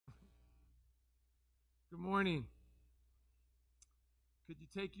morning. Could you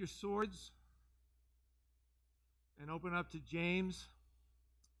take your swords and open up to James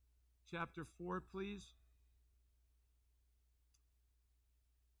chapter 4, please?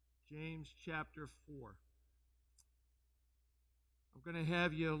 James chapter 4. I'm going to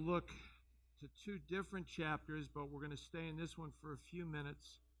have you look to two different chapters, but we're going to stay in this one for a few minutes.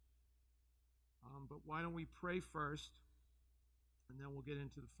 But why don't we pray first, and then we'll get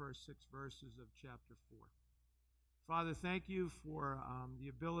into the first 6 verses of chapter 4. Father, thank you for the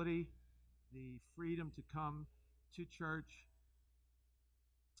ability, the freedom to come to church,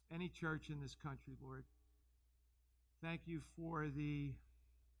 any church in this country, Lord. Thank you for the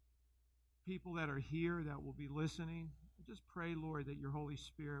people that are here that will be listening. I just pray, Lord, that your Holy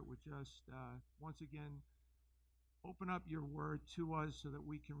Spirit would just once again open up your word to us so that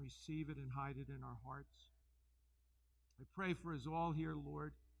we can receive it and hide it in our hearts. I pray for us all here,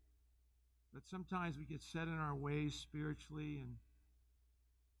 Lord, that sometimes we get set in our ways spiritually, and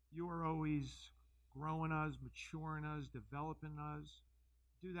you are always growing us, maturing us, developing us.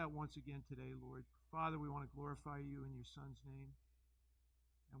 Do that once again today, Lord. Father, we want to glorify you in your Son's name,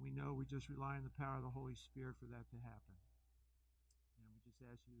 and we know we just rely on the power of the Holy Spirit for that to happen. And we just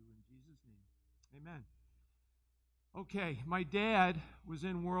ask you in Jesus' name. Amen. Okay, my dad was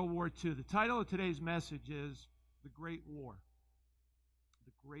in World War II. The title of today's message is The Great War.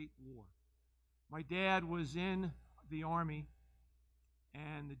 The Great War. My dad was in the Army,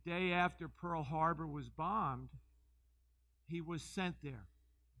 and the day after Pearl Harbor was bombed, he was sent there.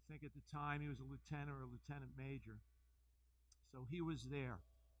 I think at the time he was a lieutenant or a lieutenant major. So he was there.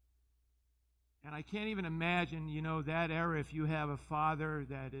 And I can't even imagine, that era, if you have a father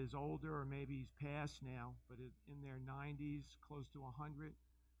that is older, or maybe he's passed now, but in their 90s, close to 100,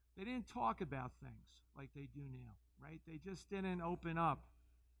 they didn't talk about things like they do now, right? They just didn't open up.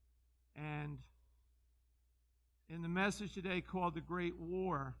 And in the message today called The Great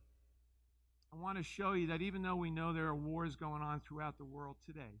War, I want to show you that even though we know there are wars going on throughout the world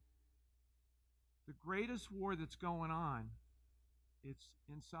today, the greatest war that's going on, it's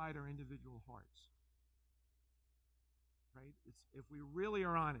inside our individual hearts. Right? If we really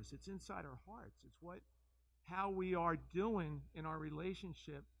are honest, it's inside our hearts. It's how we are doing in our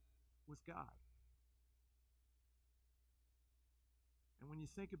relationship with God. And when you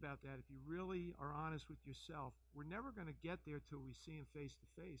think about that, if you really are honest with yourself, we're never going to get there till we see him face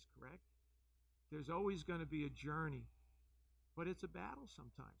to face, correct? There's always going to be a journey. But it's a battle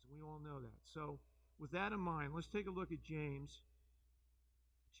sometimes, and we all know that. So with that in mind, let's take a look at James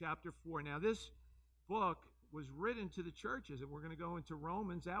chapter 4. Now, this book was written to the churches, and we're going to go into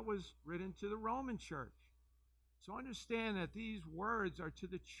Romans. That was written to the Roman church. So understand that these words are to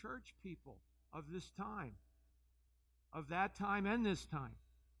the church people of this time, of that time and this time.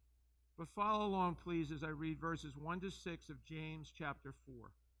 But follow along, please, as I read verses 1 to 6 of James chapter 4.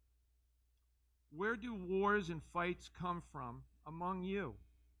 Where do wars and fights come from among you?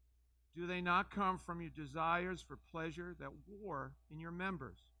 Do they not come from your desires for pleasure that war in your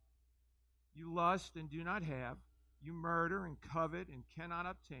members? You lust and do not have. You murder and covet and cannot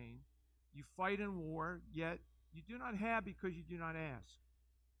obtain. You fight in war, yet you do not have because you do not ask.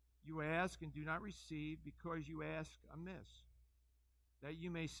 You ask and do not receive because you ask amiss, that you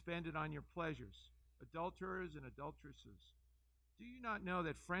may spend it on your pleasures. Adulterers and adulteresses, do you not know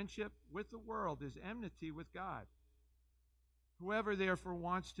that friendship with the world is enmity with God? Whoever therefore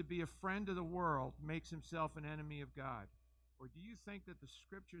wants to be a friend of the world makes himself an enemy of God. Or do you think that the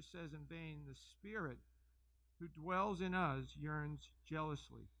Scripture says in vain, the Spirit who dwells in us yearns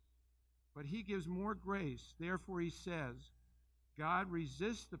jealously? But he gives more grace. Therefore he says, God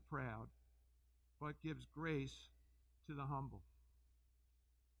resists the proud, but gives grace to the humble.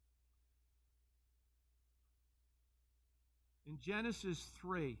 In Genesis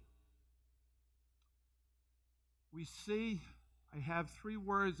 3, we see, I have 3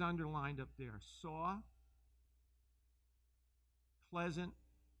 words underlined up there: saw, pleasant,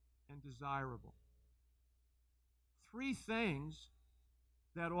 and desirable. 3 things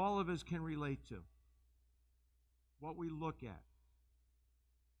that all of us can relate to. What we look at.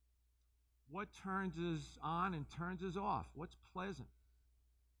 What turns us on and turns us off? What's pleasant?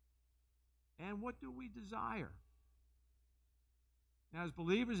 And what do we desire? Now, as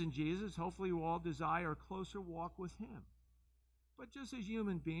believers in Jesus, hopefully you all desire a closer walk with him. But just as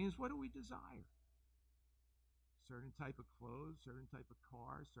human beings, what do we desire? Certain type of clothes, certain type of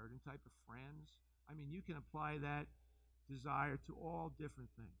car, certain type of friends. I mean, you can apply that desire to all different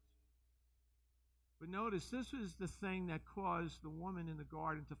things. But notice, this was the thing that caused the woman in the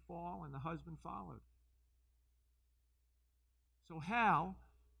garden to fall, and the husband followed. So how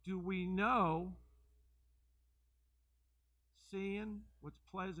do we know seeing what's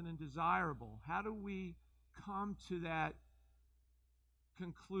pleasant and desirable? How do we come to that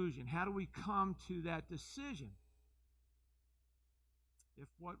conclusion? How do we come to that decision? If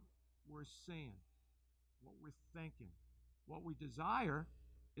what we're seeing, what we're thinking, what we desire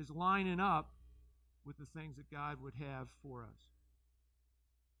is lining up with the things that God would have for us.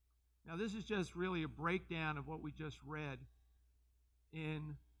 Now, this is just really a breakdown of what we just read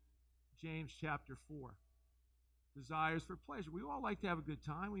in James chapter 4. Desires for pleasure. We all like to have a good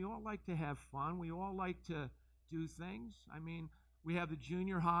time. We all like to have fun. We all like to do things. I mean, we have the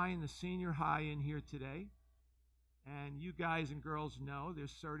junior high and the senior high in here today. And you guys and girls know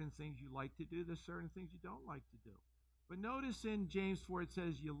there's certain things you like to do. There's certain things you don't like to do. But notice in James 4 it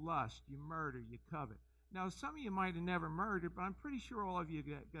says you lust, you murder, you covet. Now, some of you might have never murdered, but I'm pretty sure all of you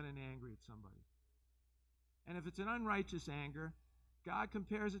got an angry at somebody. And if it's an unrighteous anger, God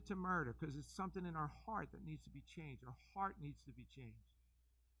compares it to murder because it's something in our heart that needs to be changed. Our heart needs to be changed.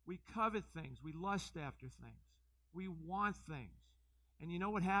 We covet things. We lust after things. We want things. And you know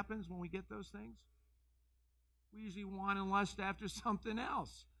what happens when we get those things? We usually want and lust after something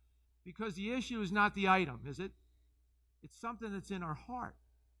else because the issue is not the item, is it? It's something that's in our heart.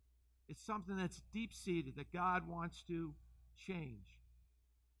 It's something that's deep-seated that God wants to change.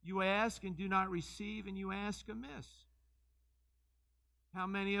 You ask and do not receive, and you ask amiss. How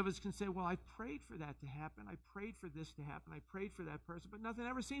many of us can say, well, I prayed for that to happen. I prayed for this to happen. I prayed for that person, but nothing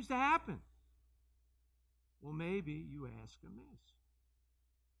ever seems to happen. Well, maybe you ask amiss.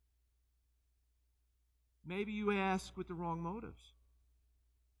 Maybe you ask with the wrong motives.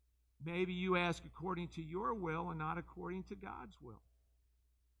 Maybe you ask according to your will and not according to God's will.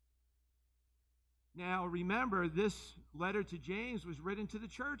 Now, remember, this letter to James was written to the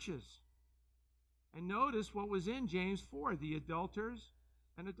churches. And notice what was in James 4, the adulterers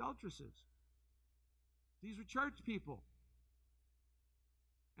and adulteresses. These were church people.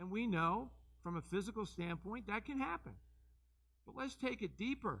 And we know, from a physical standpoint, that can happen. But let's take it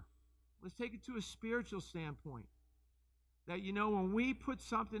deeper. Let's take it to a spiritual standpoint. That, you know, when we put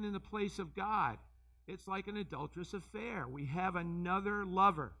something in the place of God, it's like an adulterous affair. We have another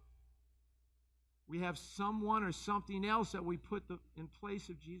lover. We have someone or something else that we put in place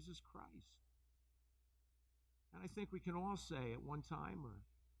of Jesus Christ. And I think we can all say at one time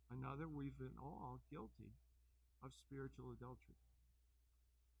or another, we've been all guilty of spiritual adultery.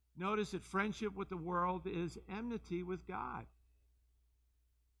 Notice that friendship with the world is enmity with God.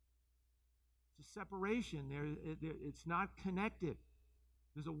 It's a separation. It's not connected.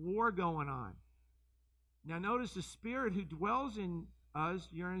 There's a war going on. Now notice the Spirit who dwells in us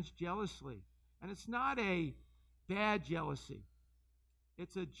yearns jealously. And it's not a bad jealousy.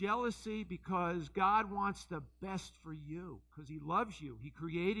 It's a jealousy because God wants the best for you, because He loves you. He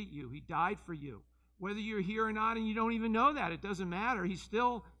created you. He died for you. Whether you're here or not and you don't even know that, it doesn't matter. He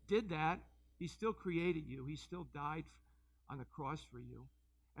still did that. He still created you. He still died on the cross for you.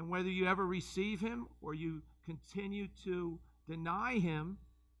 And whether you ever receive Him or you continue to deny Him,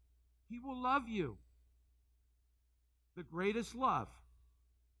 He will love you. The greatest love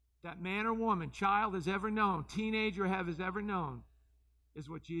that man or woman, child has ever known, teenager has ever known, is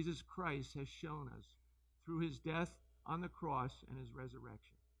what Jesus Christ has shown us through His death on the cross and His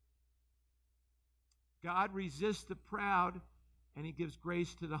resurrection. God resists the proud, and He gives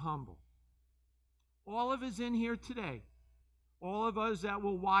grace to the humble. All of us in here today, all of us that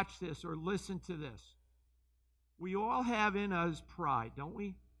will watch this or listen to this, we all have in us pride, don't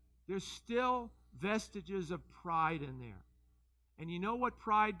we? There's still vestiges of pride in there. And you know what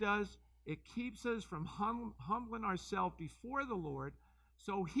pride does? It keeps us from humbling ourselves before the Lord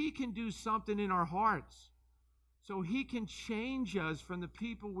so He can do something in our hearts. So He can change us from the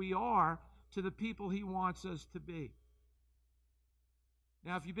people we are to the people He wants us to be.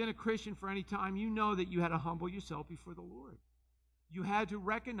 Now, if you've been a Christian for any time, you know that you had to humble yourself before the Lord. You had to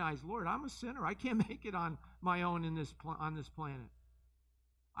recognize, Lord, I'm a sinner. I can't make it on my own on this planet.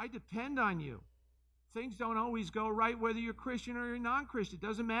 I depend on You. Things don't always go right whether you're Christian or you're non-Christian. It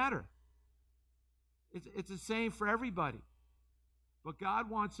doesn't matter. It's the same for everybody. But God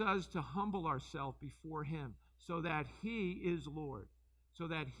wants us to humble ourselves before Him so that He is Lord, so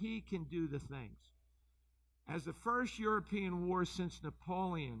that He can do the things. As the first European war since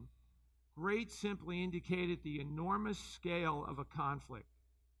Napoleon, great simply indicated the enormous scale of a conflict,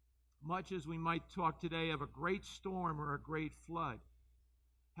 much as we might talk today of a great storm or a great flood.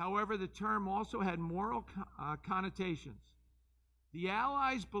 However, the term also had moral connotations. The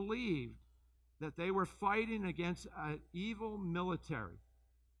Allies believed that they were fighting against an evil military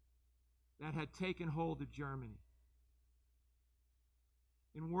that had taken hold of Germany.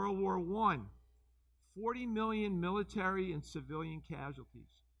 In World War I, 40 million military and civilian casualties,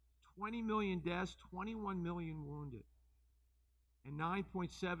 20 million deaths, 21 million wounded, and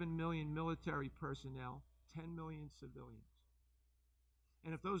 9.7 million military personnel, 10 million civilians.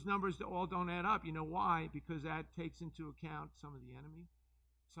 And if those numbers all don't add up, you know why? Because that takes into account some of the enemy,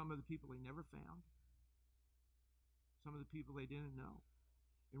 some of the people they never found, some of the people they didn't know.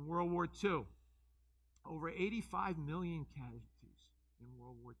 In World War II, over 85 million casualties in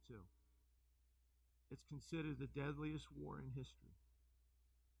World War II. It's considered the deadliest war in history.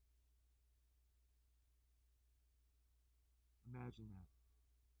 Imagine that.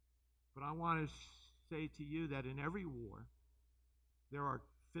 But I want to say to you that in every war, there are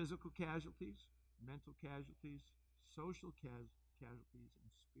physical casualties, mental casualties, social casualties,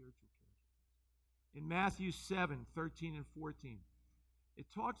 and spiritual casualties. In Matthew 7, 13 and 14, it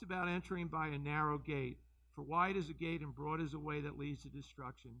talks about entering by a narrow gate, for wide is a gate and broad is a way that leads to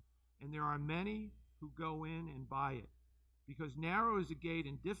destruction, and there are many who go in and by it. Because narrow is a gate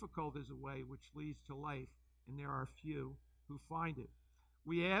and difficult is a way which leads to life, and there are few who find it.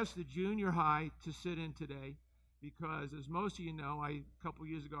 We asked the junior high to sit in today because, as most of you know, a couple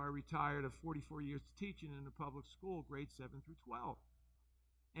years ago I retired of 44 years teaching in a public school, grades 7 through 12.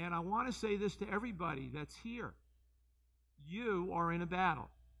 And I want to say this to everybody that's here. You are in a battle.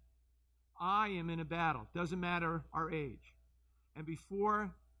 I am in a battle. Doesn't matter our age. And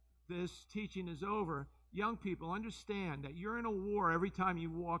before this teaching is over, young people, understand that you're in a war every time you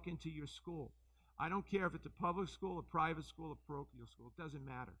walk into your school. I don't care if it's a public school, a private school, a parochial school. It doesn't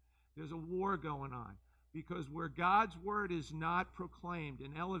matter. There's a war going on. Because where God's word is not proclaimed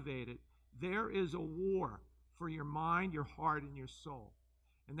and elevated, there is a war for your mind, your heart, and your soul.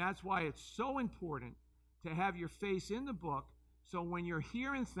 And that's why it's so important to have your face in the book, so when you're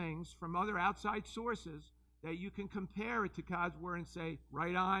hearing things from other outside sources, that you can compare it to God's word and say,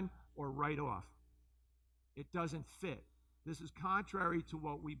 right on or right off. It doesn't fit. This is contrary to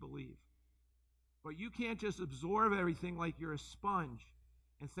what we believe. But you can't just absorb everything like you're a sponge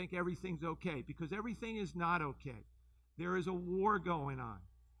and think everything's okay, because everything is not okay. There is a war going on,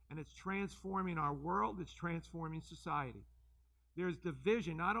 and it's transforming our world, it's transforming society. There's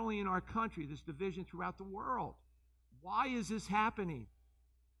division, not only in our country, there's division throughout the world. Why is this happening?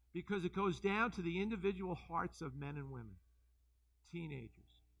 Because it goes down to the individual hearts of men and women, teenagers,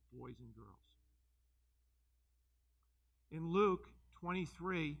 boys and girls. In Luke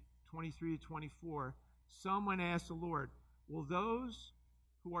 23 to 24, someone asked the Lord, will those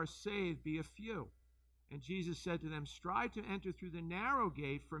who are saved be a few? And Jesus said to them, strive to enter through the narrow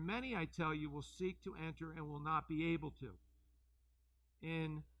gate, for many, I tell you, will seek to enter and will not be able to.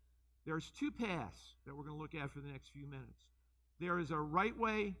 There's two paths that we're going to look at for the next few minutes. There is a right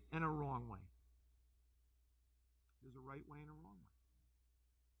way and a wrong way. There's a right way and a wrong way.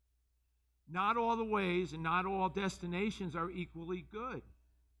 Not all the ways and not all destinations are equally good.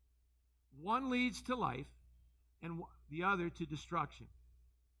 One leads to life and the other to destruction.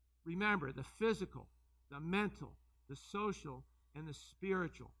 Remember, the physical, the mental, the social, and the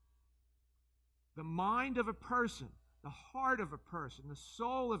spiritual. The mind of a person, the heart of a person, the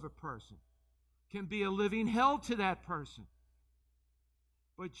soul of a person can be a living hell to that person.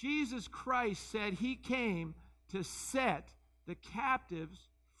 But Jesus Christ said he came to set the captives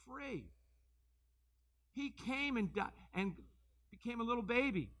free. He came and became a little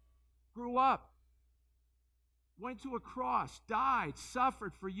baby, grew up, went to a cross, died,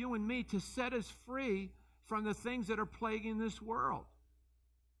 suffered for you and me to set us free from the things that are plaguing this world.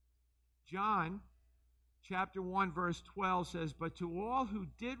 John chapter 1 verse 12 says, but to all who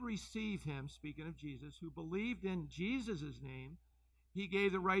did receive him, speaking of Jesus, who believed in Jesus' name, he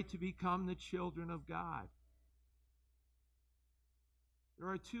gave the right to become the children of God. There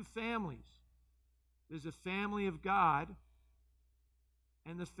are two families. There's a family of God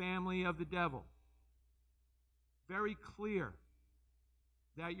and the family of the devil. Very clear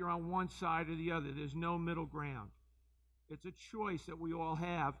that you're on one side or the other. There's no middle ground. It's a choice that we all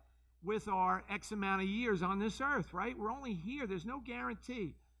have with our X amount of years on this earth, right? We're only here. There's no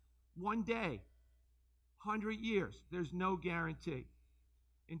guarantee. One day, 100 years, there's no guarantee.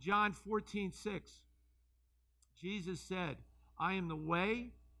 In John 14:6, Jesus said, I am the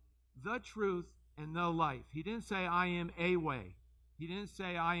way, the truth, and the life. He didn't say I am a way. He didn't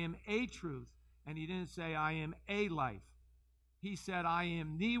say I am a truth. And he didn't say I am a life. He said I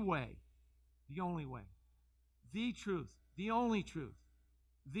am the way, the only way, the truth, the only truth,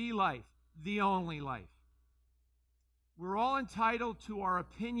 the life, the only life. We're all entitled to our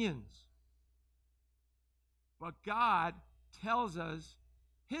opinions. But God tells us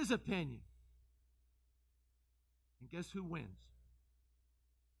his opinion. And guess who wins?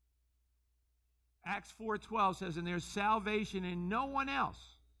 Acts 4:12 says, and there's salvation in no one else.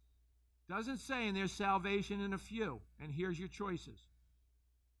 Doesn't say, and there's salvation in a few. And here's your choices.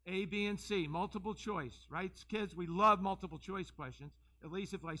 A, B, and C, multiple choice, right? Kids, we love multiple choice questions. At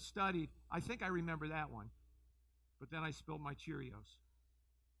least if I studied, I think I remember that one. But then I spilled my Cheerios.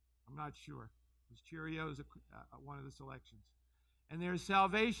 I'm not sure. Was Cheerios one of the selections? And there is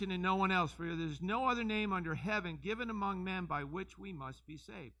salvation in no one else, for there is no other name under heaven given among men by which we must be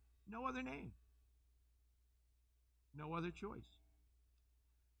saved. No other name. No other choice.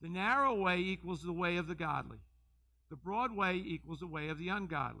 The narrow way equals the way of the godly. The broad way equals the way of the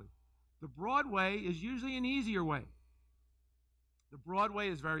ungodly. The broad way is usually an easier way. The broad way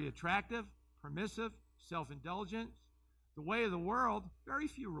is very attractive, permissive, self-indulgent. The way of the world, very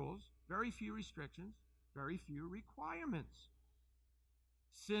few rules, very few restrictions, very few requirements.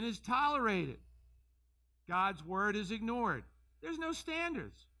 Sin is tolerated. God's word is ignored. There's no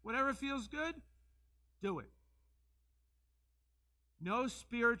standards. Whatever feels good, do it. No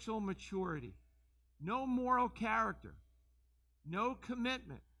spiritual maturity, no moral character, no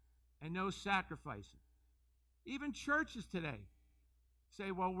commitment, and no sacrificing. Even churches today say,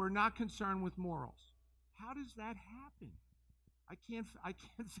 well, we're not concerned with morals. How does that happen? I can't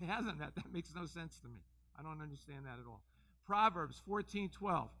fathom that. That makes no sense to me. I don't understand that at all. Proverbs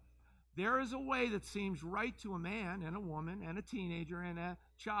 14:12. There is a way that seems right to a man and a woman and a teenager and a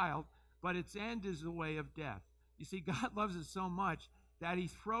child, but its end is the way of death. You see, God loves us so much that he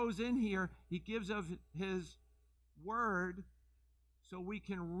throws in here, he gives of his word so we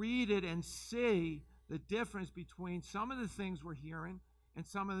can read it and see the difference between some of the things we're hearing and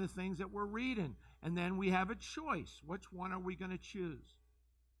some of the things that we're reading. And then we have a choice. Which one are we going to choose?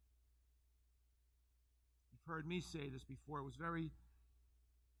 You've heard me say this before. It was very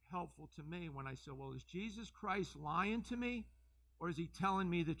helpful to me when I said, well, is Jesus Christ lying to me, or is he telling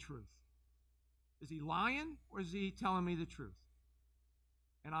me the truth? Is he lying, or is he telling me the truth?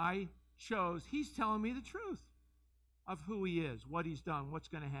 And I chose, he's telling me the truth of who he is, what he's done, what's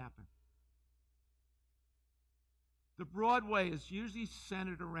going to happen. The broad way is usually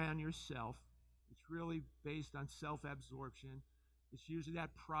centered around yourself. It's really based on self-absorption. It's usually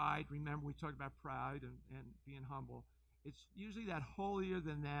that pride. Remember, we talked about pride and being humble. It's usually that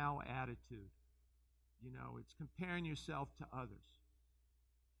holier-than-thou attitude. You know, it's comparing yourself to others.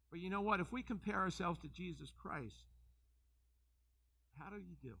 But you know what? If we compare ourselves to Jesus Christ, how do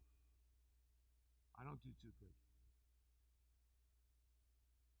you do? I don't do too good.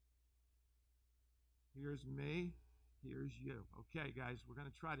 Here's me. Here's you. Okay, guys, we're going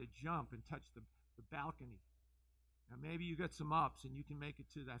to try to jump and touch the balcony. Now, maybe you got some ups and you can make it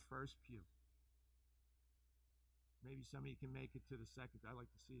to that first pew. Maybe some of you can make it to the second. I'd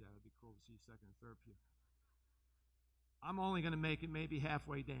like to see that. It'd be cool to see second and third pew. I'm only going to make it maybe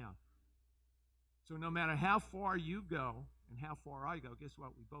halfway down. So no matter how far you go and how far I go, guess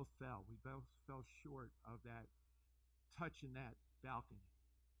what? We both fell. We both fell short of that touching that balcony.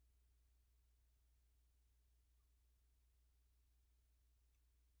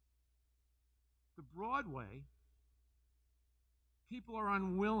 The broad way, people are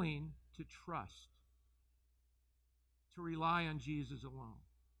unwilling to trust, to rely on Jesus alone.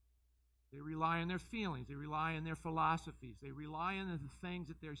 They rely on their feelings. They rely on their philosophies. They rely on the things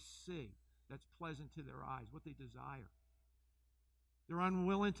that they see that's pleasant to their eyes, what they desire. They're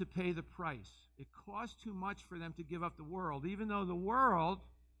unwilling to pay the price. It costs too much for them to give up the world, even though the world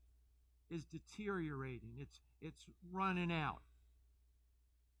is deteriorating. It's running out.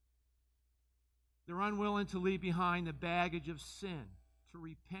 They're unwilling to leave behind the baggage of sin, to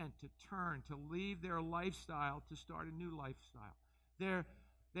repent, to turn, to leave their lifestyle, to start a new lifestyle.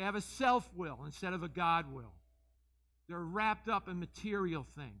 They have a self-will instead of a God-will. They're wrapped up in material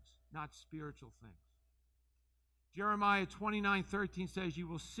things, not spiritual things. Jeremiah 29:13 says, you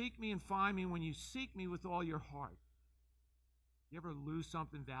will seek me and find me when you seek me with all your heart. You ever lose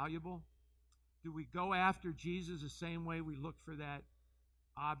something valuable? Do we go after Jesus the same way we look for that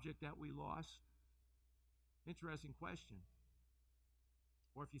object that we lost? Interesting question.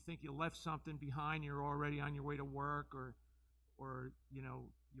 Or if you think you left something behind, you're already on your way to work, or you know,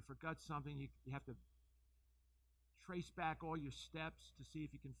 you forgot something, you have to trace back all your steps to see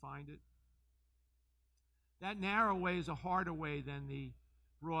if you can find it. That narrow way is a harder way than the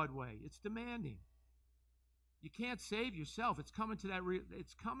broad way. It's demanding. You can't save yourself. It's coming to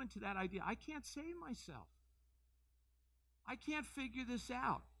that idea. I can't save myself. I can't figure this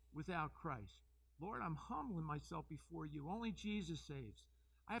out without Christ. Lord, I'm humbling myself before you. Only Jesus saves.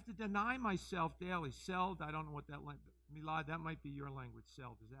 I have to deny myself daily. Seld, I don't know what that language. Milad, that might be your language.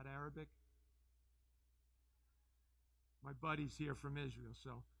 Seld, is that Arabic? My buddy's here from Israel,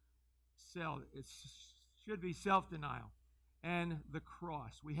 so It should be self-denial. And the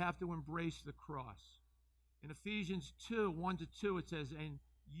cross. We have to embrace the cross. In Ephesians 2, 1-2, it says, "And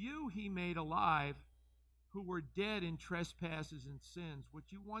you he made alive, who were dead in trespasses and sins,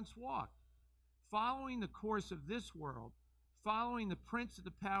 which you once walked, following the course of this world, following the prince of the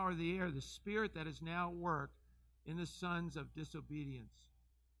power of the air, the spirit that is now at work in the sons of disobedience."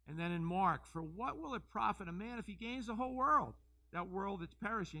 And then in Mark, "For what will it profit a man if he gains the whole world, that world that's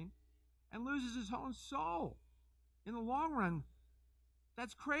perishing, and loses his own soul? In the long run,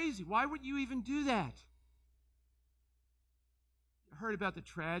 that's crazy. Why would you even do that?" You heard about the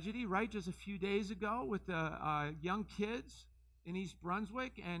tragedy, right, just a few days ago with the young kids in East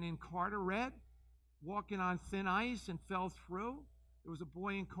Brunswick and in Carteret walking on thin ice and fell through. There was a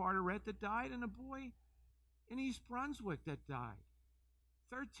boy in Carteret that died and a boy in East Brunswick that died.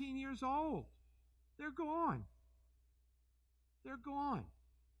 13 years old. They're gone. They're gone.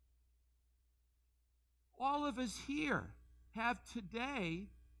 All of us here have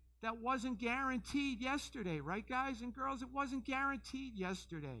today that wasn't guaranteed yesterday, right, guys and girls? It wasn't guaranteed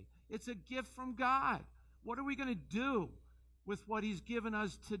yesterday. It's a gift from God. What are we going to do with what he's given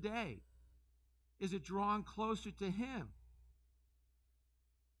us today? Is it drawing closer to him?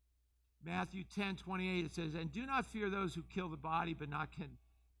 Matthew 10:28, it says, "And do not fear those who kill the body, but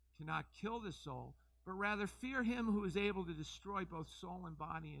cannot kill the soul, but rather fear him who is able to destroy both soul and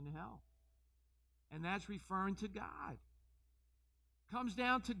body in hell." And that's referring to God. Comes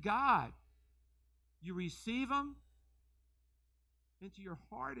down to God. You receive him into your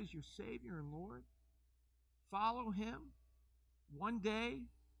heart as your Savior and Lord. Follow him. One day,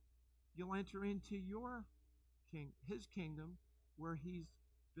 you'll enter into his kingdom, where he's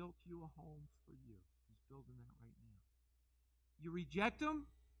built you a home for you. He's building that right now. You reject him.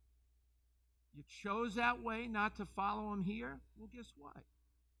 You chose that way not to follow him here. Well, guess what?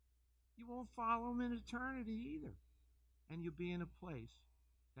 You won't follow him in eternity either. And you'll be in a place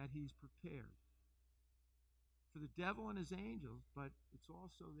that he's prepared for the devil and his angels, but it's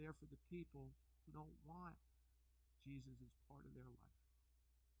also there for the people who don't want Jesus as part of their life.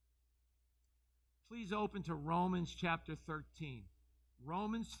 Please open to Romans chapter 13.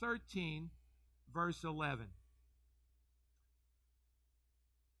 Romans 13, verse 11.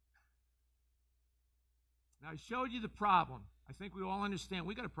 Now, I showed you the problem. I think we all understand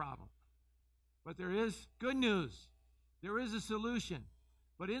we got a problem. But there is good news. There is a solution.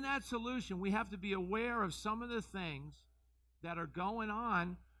 But in that solution, we have to be aware of some of the things that are going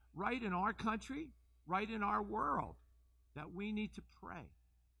on right in our country, right in our world, that we need to pray.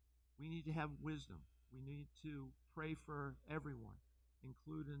 We need to have wisdom. We need to pray for everyone,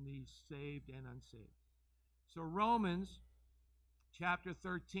 including the saved and unsaved. So Romans chapter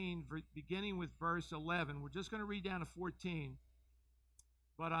 13, beginning with verse 11. We're just going to read down to 14.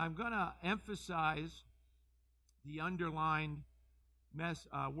 But I'm going to emphasize the underlined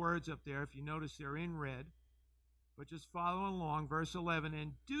words up there. If you notice, they're in red. But just follow along. Verse 11.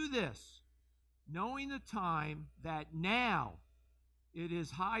 "And do this, knowing the time that now it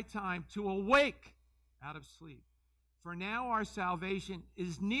is high time to awake out of sleep. For now our salvation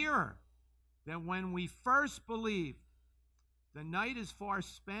is nearer than when we first believed. The night is far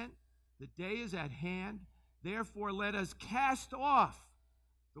spent, the day is at hand. Therefore let us cast off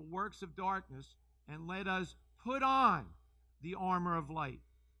the works of darkness, and let us put on the armor of light.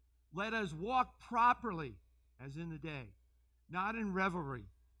 Let us walk properly as in the day, not in revelry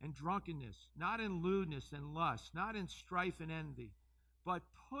and drunkenness, not in lewdness and lust, not in strife and envy, but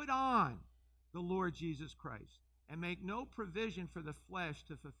put on the Lord Jesus Christ, and make no provision for the flesh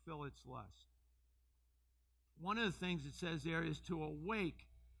to fulfill its lust." One of the things it says there is to awake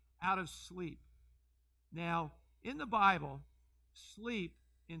out of sleep. Now, in the Bible, sleep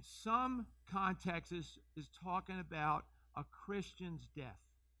in some contexts is talking about a Christian's death,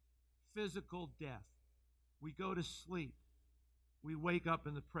 physical death. We go to sleep. We wake up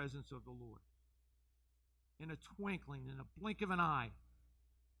in the presence of the Lord. In a twinkling, in a blink of an eye.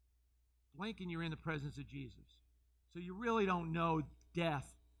 Blink and you're in the presence of Jesus. So you really don't know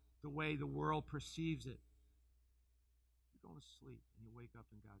death the way the world perceives it. You're going to sleep and you wake up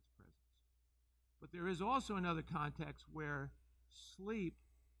in God's presence. But there is also another context where sleep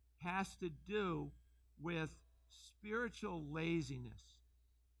has to do with spiritual laziness,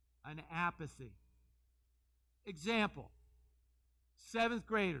 an apathy. Example, 7th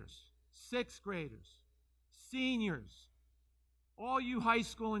graders, 6th graders, seniors, all you high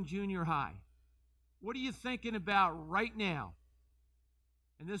school and junior high. What are you thinking about right now?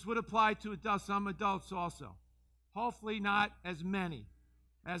 And this would apply to adults, some adults also. Hopefully not as many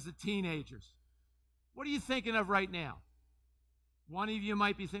as the teenagers. What are you thinking of right now? One of you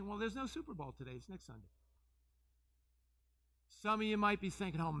might be thinking, well, there's no Super Bowl today. It's next Sunday. Some of you might be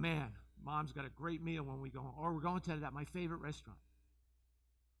thinking, oh, man, Mom's got a great meal when we go home. Or we're going to my favorite restaurant.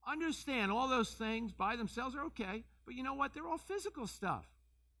 Understand, all those things by themselves are okay. But you know what? They're all physical stuff.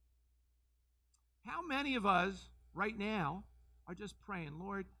 How many of us right now are just praying,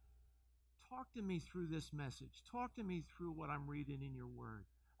 Lord, talk to me through this message. Talk to me through what I'm reading in your word.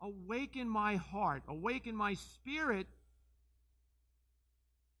 Awaken my heart. Awaken my spirit.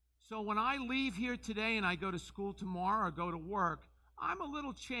 So when I leave here today and I go to school tomorrow or go to work, I'm a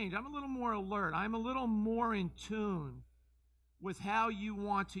little changed. I'm a little more alert. I'm a little more in tune with how you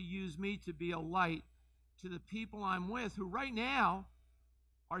want to use me to be a light to the people I'm with who right now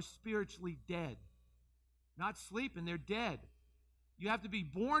are spiritually dead. Not sleeping, they're dead. You have to be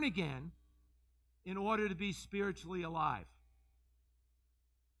born again in order to be spiritually alive.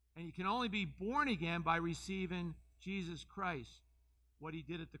 And you can only be born again by receiving Jesus Christ, what he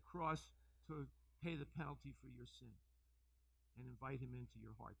did at the cross to pay the penalty for your sin, and invite him into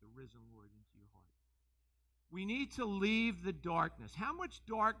your heart, the risen Lord into your heart. We need to leave the darkness. How much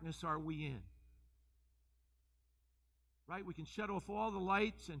darkness are we in? Right? We can shut off all the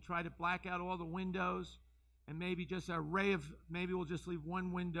lights and try to black out all the windows, and maybe just maybe we'll just leave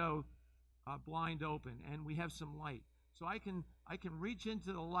one window blind open, and we have some light. So I can reach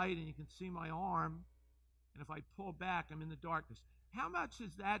into the light, and you can see my arm, and if I pull back, I'm in the darkness. How much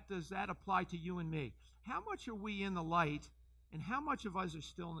does that apply to you and me? How much are we in the light, and how much of us are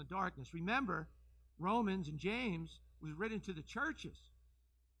still in the darkness? Remember, Romans and James was written to the churches.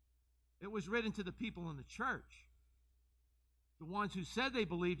 It was written to the people in the church, the ones who said they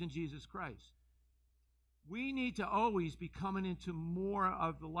believed in Jesus Christ. We need to always be coming into more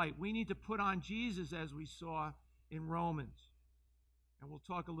of the light. We need to put on Jesus, as we saw in Romans. And we'll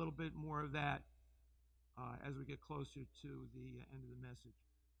talk a little bit more of that as we get closer to the end of the message.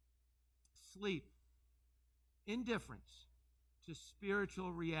 Sleep. Indifference to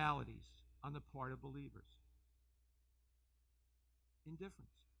spiritual realities on the part of believers.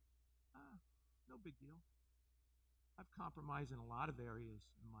 Indifference. No big deal. I've compromised in a lot of areas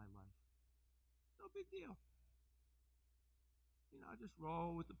in my life. No big deal. I just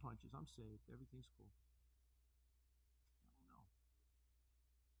roll with the punches. I'm saved. Everything's cool. I don't know.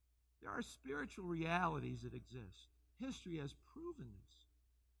 There are spiritual realities that exist. History has proven this.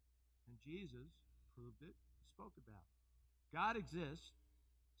 And Jesus proved it, spoke about it. God exists.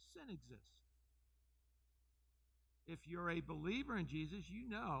 Sin exists. If you're a believer in Jesus, you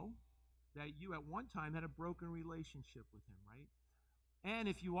know that you at one time had a broken relationship with him, right? And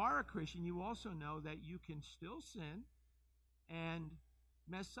if you are a Christian, you also know that you can still sin and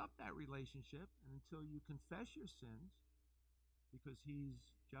mess up that relationship until you confess your sins, because he's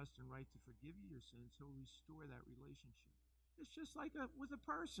just and right to forgive you your sins, he'll restore that relationship. It's just like with a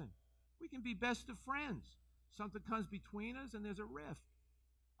person. We can be best of friends. Something comes between us and there's a rift.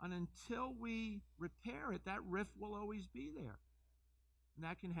 And until we repair it, that rift will always be there. And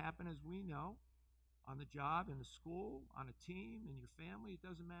that can happen, as we know, on the job, in the school, on a team, in your family. It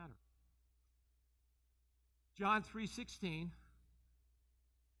doesn't matter. John 3:16.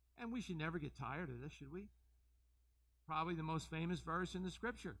 And we should never get tired of this, should we? Probably the most famous verse in the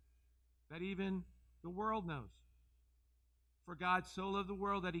Scripture that even the world knows. For God so loved the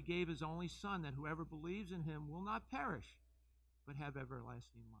world that he gave his only Son, that whoever believes in him will not perish, but have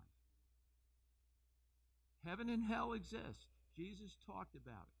everlasting life. Heaven and hell exist. Jesus talked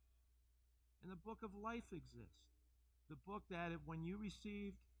about it. And the book of life exists. The book that when you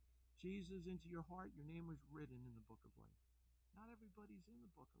received Jesus into your heart, your name was written in the book of life. Not everybody's in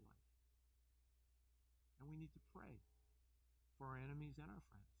the book of life. And we need to pray for our enemies and our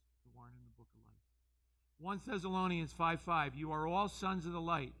friends who aren't in the book of life. 1 Thessalonians 5:5, you are all sons of the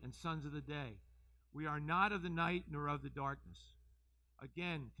light and sons of the day. We are not of the night nor of the darkness.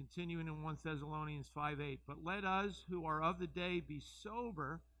 Again, continuing in 1 Thessalonians 5:8, but let us who are of the day be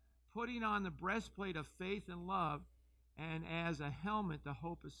sober, putting on the breastplate of faith and love, and as a helmet the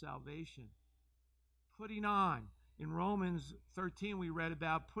hope of salvation. Putting on. In Romans 13 we read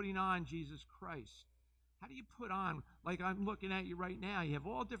about putting on Jesus Christ. How do you put on? Like I'm looking at you right now. You have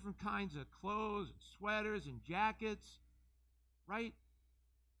all different kinds of clothes and sweaters and jackets, right?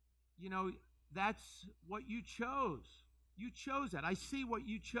 That's what you chose. You chose that. I see what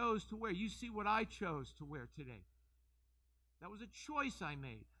you chose to wear. You see what I chose to wear today. That was a choice I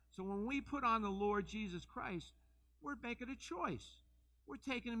made. So when we put on the Lord Jesus Christ, we're making a choice. We're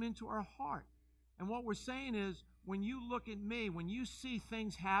taking him into our heart. And what we're saying is, when you look at me, when you see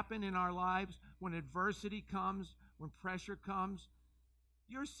things happen in our lives, when adversity comes, when pressure comes,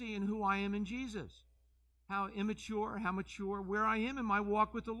 you're seeing who I am in Jesus. how immature, how mature, where I am in my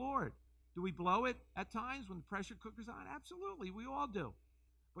walk with the Lord. Do we blow it at times when the pressure cooker's on? Absolutely, we all do.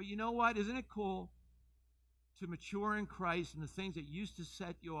 But you know what? Isn't it cool to mature in Christ, and the things that used to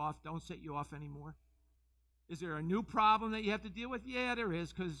set you off don't set you off anymore? Is there a new problem that you have to deal with? Yeah, there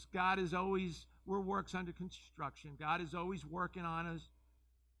is, because God is always, we're works under construction. God is always working on us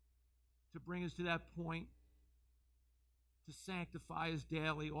to bring us to that point, to sanctify us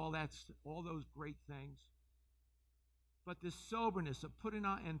daily, all those great things. But this soberness of putting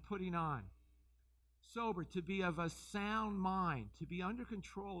on and putting on. Sober, to be of a sound mind, to be under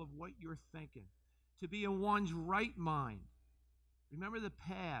control of what you're thinking, to be in one's right mind. Remember the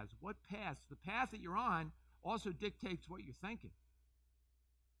paths. What paths? The path that you're on also dictates what you're thinking.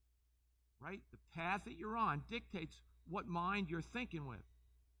 Right? The path that you're on dictates what mind you're thinking with.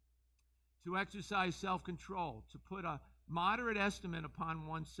 To exercise self-control, to put a moderate estimate upon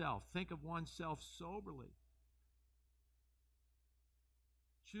oneself. Think of oneself soberly.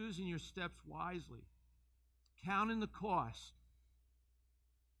 Choosing your steps wisely. Counting the cost.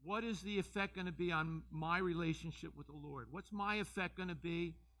 What is the effect going to be on my relationship with the Lord? What's my effect going to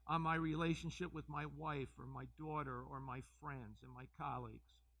be on my relationship with my wife or my daughter or my friends and my colleagues?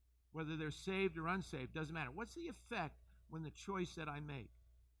 Whether they're saved or unsaved, doesn't matter. What's the effect when the choice that I make?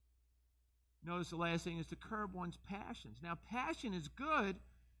 Notice the last thing is to curb one's passions. Now, passion is good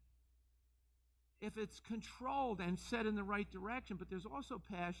if it's controlled and set in the right direction, but there's also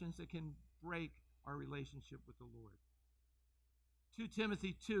passions that can break our relationship with the Lord. 2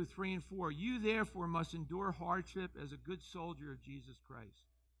 Timothy 2, 3 and 4. You therefore must endure hardship as a good soldier of Jesus Christ.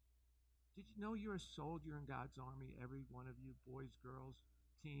 Did you know you're a soldier in God's army? Every one of you, boys, girls,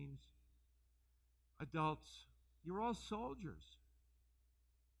 teens, adults, you're all soldiers.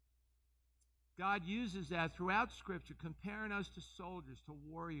 God uses that throughout Scripture, comparing us to soldiers, to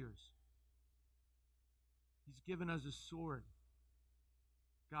warriors. He's given us a sword,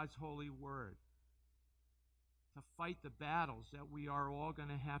 God's holy word, to fight the battles that we are all going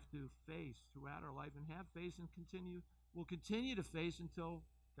to have to face throughout our life and have faced and will continue to face until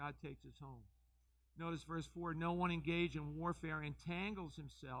God takes us home. Notice verse 4, no one engaged in warfare entangles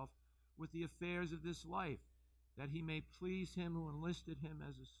himself with the affairs of this life, that he may please him who enlisted him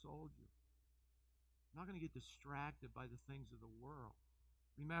as a soldier. I'm not going to get distracted by the things of the world.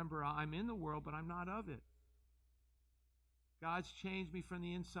 Remember, I'm in the world, but I'm not of it. God's changed me from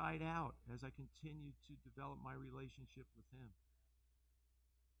the inside out as I continue to develop my relationship with him.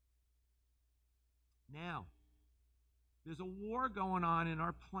 Now, there's a war going on in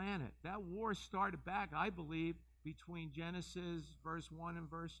our planet. That war started back, I believe, between Genesis verse 1 and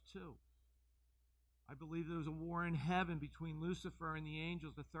verse 2. I believe there was a war in heaven between Lucifer and the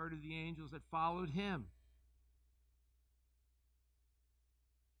angels, a third of the angels that followed him.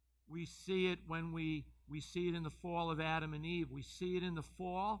 We see it when we see it in the fall of Adam and Eve. We see it in the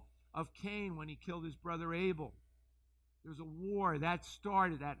fall of Cain when he killed his brother Abel. There's a war that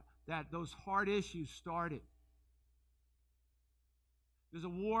started, that those hard issues started. There's a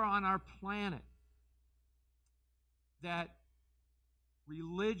war on our planet that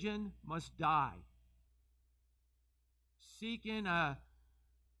religion must die. Seeking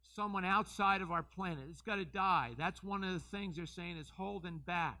someone outside of our planet, it's got to die. That's one of the things they're saying is holding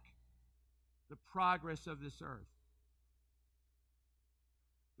back the progress of this earth.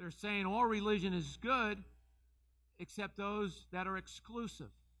 They're saying all religion is good except those that are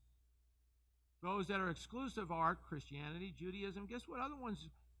exclusive. Those that are exclusive are Christianity, Judaism. Guess what other one's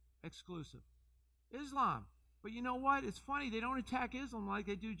exclusive? Islam. But you know what? It's funny. They don't attack Islam like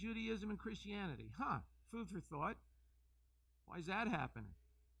they do Judaism and Christianity. Food for thought. Why is that happening?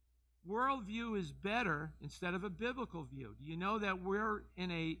 Worldview is better instead of a biblical view. Do you know that we're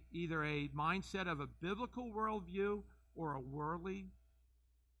in either a mindset of a biblical worldview or a worldly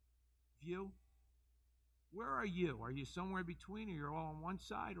view? Where are you? Are you somewhere between, or you're all on one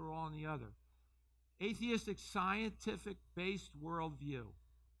side or all on the other? Atheistic, scientific-based worldview.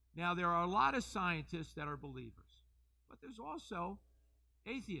 Now, there are a lot of scientists that are believers, but there's also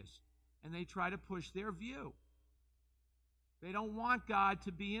atheists, and they try to push their view. They don't want God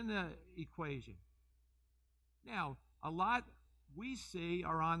to be in the equation. Now, a lot we see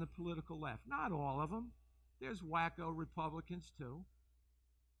are on the political left. Not all of them. There's wacko Republicans too.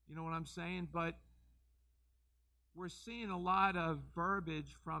 You know what I'm saying? But we're seeing a lot of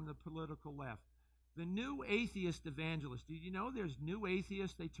verbiage from the political left. The new atheist evangelists. Did you know there's new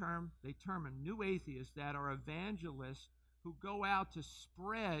atheists? They term them new atheists that are evangelists who go out to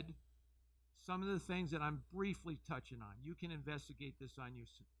spread some of the things that I'm briefly touching on. You can investigate this on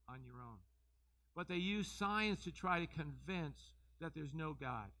your own. But they use science to try to convince that there's no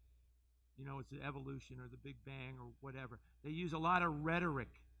God. It's the evolution or the Big Bang or whatever. They use a lot of rhetoric.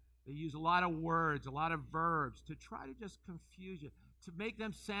 They use a lot of words, a lot of verbs to try to just confuse you, to make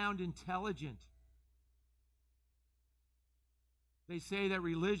them sound intelligent. They say that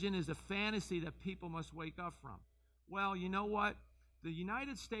religion is a fantasy that people must wake up from. Well, you know what? The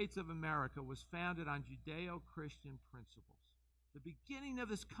United States of America was founded on Judeo-Christian principles. The beginning of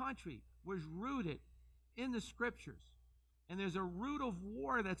this country was rooted in the Scriptures. And there's a root of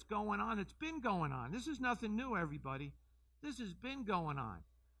war that's going on. It's been going on. This is nothing new, everybody. This has been going on.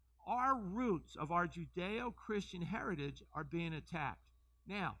 Our roots of our Judeo-Christian heritage are being attacked.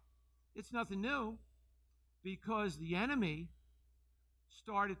 Now, it's nothing new because the enemy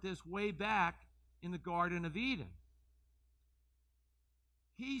started this way back in the Garden of Eden.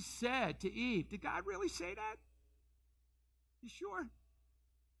 He said to Eve, did God really say that? You sure?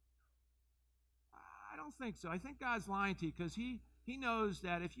 I don't think so. I think God's lying to you because he knows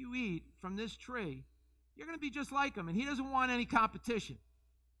that if you eat from this tree, you're going to be just like him, and he doesn't want any competition.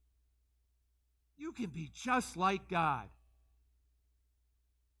 You can be just like God.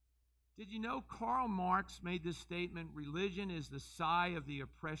 Did you know Karl Marx made this statement, religion is the sigh of the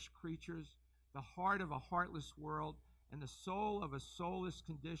oppressed creatures, the heart of a heartless world, and the soul of a soulless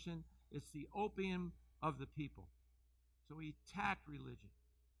condition. It's the opium of the people. So he attacked religion.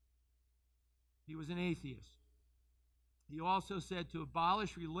 He was an atheist. He also said to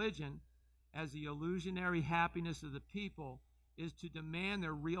abolish religion as the illusionary happiness of the people is to demand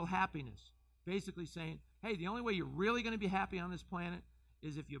their real happiness. Basically saying, hey, the only way you're really going to be happy on this planet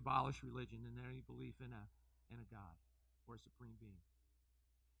is if you abolish religion and any belief in a God or a supreme being.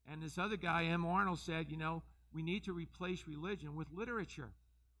 And this other guy, M. Arnold, said, we need to replace religion with literature.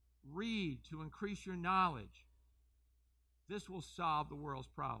 Read to increase your knowledge. This will solve the world's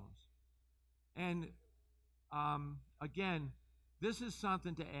problems. And again, this is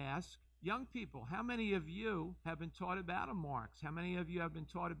something to ask young people. How many of you have been taught about a Marx? How many of you have been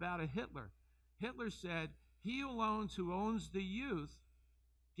taught about a Hitler? Hitler said, he alone who owns the youth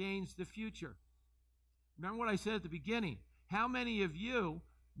gains the future. Remember what I said at the beginning. How many of you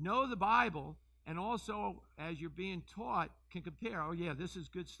know the Bible and also, as you're being taught, can compare, oh yeah, this is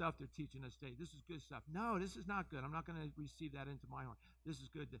good stuff they're teaching us today. This is good stuff. No, this is not good. I'm not going to receive that into my heart. This is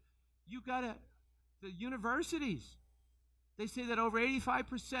good. You got to, the universities, they say that over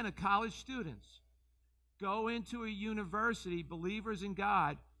 85% of college students go into a university, believers in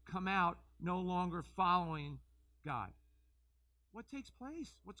God, come out no longer following God. What takes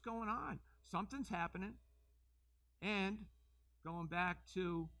place? What's going on? Something's happening. And going back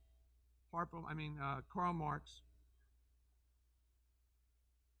to Karl Marx,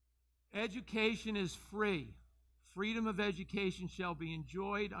 education is free. Freedom of education shall be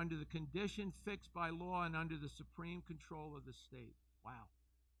enjoyed under the condition fixed by law and under the supreme control of the state. Wow.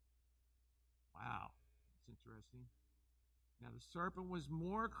 Wow. That's interesting. Now the serpent was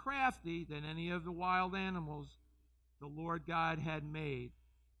more crafty than any of the wild animals the Lord God had made.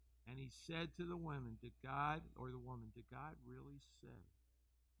 And he said to the woman, did God really say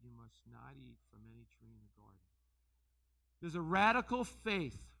you must not eat from any tree in the garden? There's a radical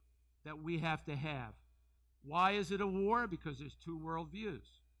faith that we have to have. Why is it a war? Because there's two worldviews.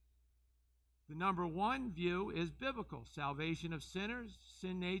 The number one view is biblical. Salvation of sinners,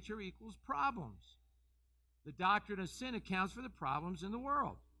 sin nature equals problems. The doctrine of sin accounts for the problems in the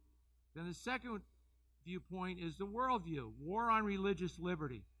world. Then the second viewpoint is the worldview, war on religious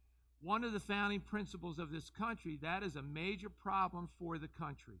liberty. One of the founding principles of this country, that is a major problem for the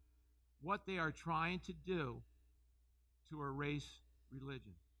country. What they are trying to do to erase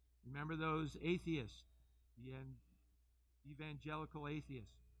religion. Remember those atheists, the evangelical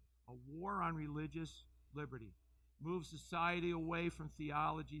atheists. A war on religious liberty. Move society away from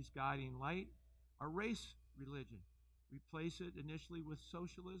theology's guiding light. Erase religion. Replace it initially with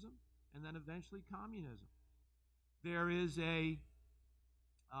socialism and then eventually communism. There is a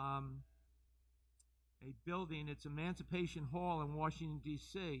building, it's Emancipation Hall in Washington,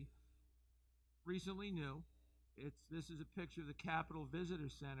 D.C., recently new. This is a picture of the Capitol Visitor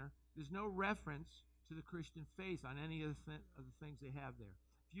Center. There's no reference to the Christian faith on any of the things they have there.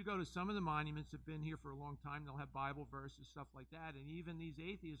 If you go to some of the monuments that have been here for a long time, they'll have Bible verses, stuff like that, and even these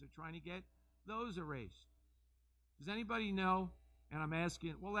atheists are trying to get those erased. Does anybody know, and I'm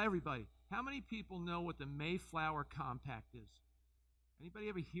asking, well, everybody, how many people know what the Mayflower Compact is? Anybody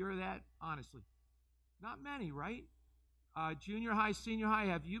ever hear of that? Honestly. Not many, right? Junior high, senior high,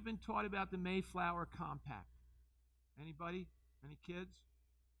 have you been taught about the Mayflower Compact? Anybody? Any kids?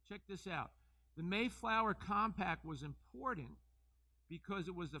 Check this out. The Mayflower Compact was important because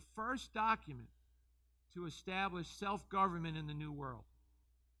it was the first document to establish self-government in the New World.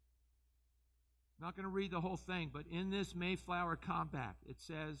 I'm not going to read the whole thing, but in this Mayflower Compact, it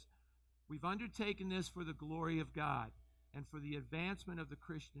says, "We've undertaken this for the glory of God and for the advancement of the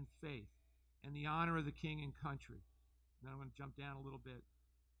Christian faith and the honor of the king and country." Now I'm going to jump down a little bit.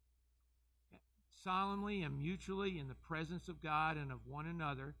 "Solemnly and mutually in the presence of God and of one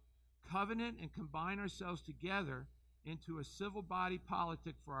another, covenant and combine ourselves together into a civil body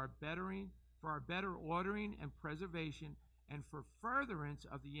politic for our better ordering and preservation and for furtherance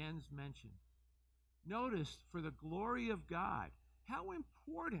of the ends mentioned." Notice, for the glory of God. How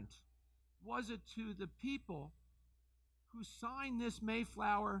important was it to the people who signed this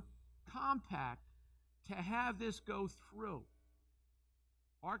Mayflower Compact to have this go through?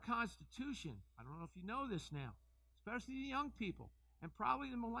 Our Constitution, I don't know if you know this now, especially the young people, and probably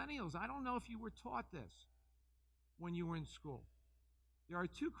the millennials. I don't know if you were taught this when you were in school. There are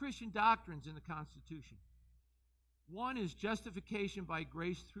two Christian doctrines in the Constitution. One is justification by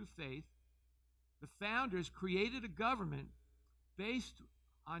grace through faith. The founders created a government based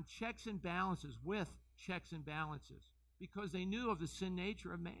on checks and balances, with checks and balances, because they knew of the sin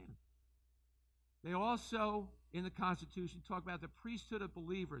nature of man. They also, in the Constitution, talk about the priesthood of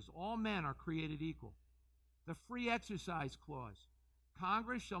believers. All men are created equal. The free exercise clause.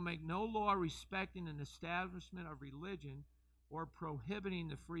 Congress shall make no law respecting an establishment of religion or prohibiting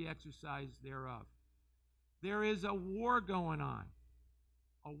the free exercise thereof. There is a war going on.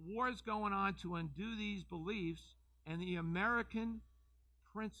 A war is going on to undo these beliefs and the American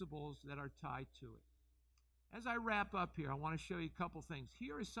principles that are tied to it. As I wrap up here, I want to show you a couple things.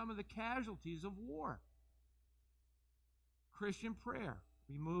 Here are some of the casualties of war. Christian prayer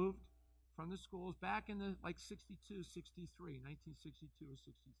removed from the schools back in the 1962 or 63.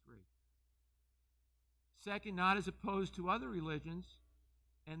 Second, not as opposed to other religions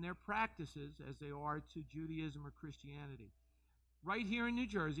and their practices as they are to Judaism or Christianity. Right here in New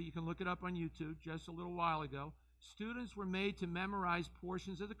Jersey, you can look it up on YouTube, just a little while ago, students were made to memorize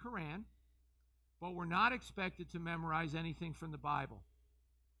portions of the Quran, but were not expected to memorize anything from the Bible.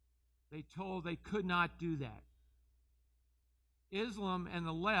 They told they could not do that. Islam and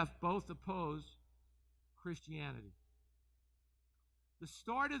the left both oppose Christianity. The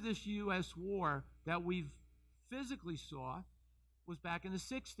start of this U.S. war that we physically saw was back in the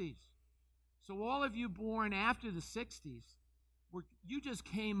 60s. So all of you born after the 60s, you just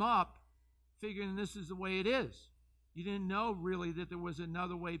came up figuring this is the way it is. You didn't know really that there was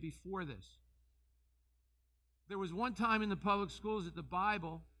another way before this. There was one time in the public schools that the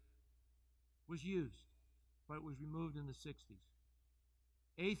Bible was used, but it was removed in the 60s.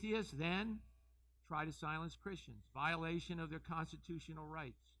 Atheists then try to silence Christians, violation of their constitutional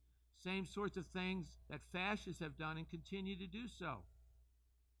rights. Same sorts of things that fascists have done and continue to do so.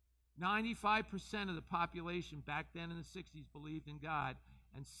 95% of the population back then in the 60s believed in God,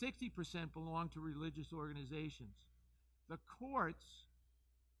 and 60% belonged to religious organizations. The courts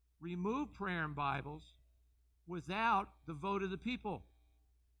removed prayer and Bibles without the vote of the people.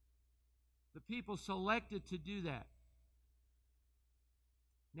 The people selected to do that.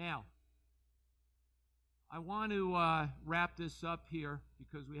 Now, I want to wrap this up here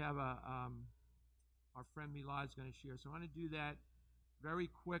because we have our friend Milad is going to share. So I want to do that very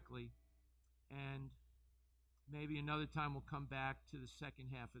quickly, and maybe another time we'll come back to the second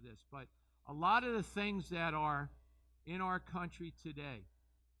half of this. But a lot of the things that are in our country today,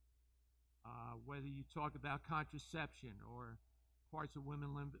 whether you talk about contraception or parts of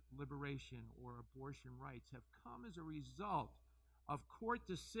women liberation or abortion rights, have come as a result of court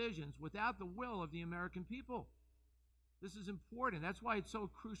decisions without the will of the American people. This is important. That's why it's so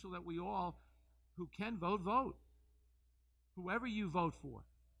crucial that we all, who can vote, vote. Whoever you vote for.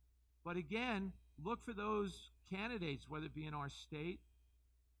 But again, look for those candidates, whether it be in our state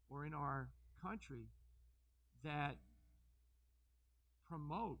or in our country, that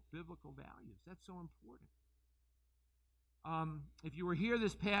promote biblical values. That's so important. If you were here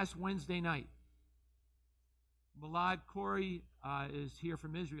this past Wednesday night, Milad Corey is here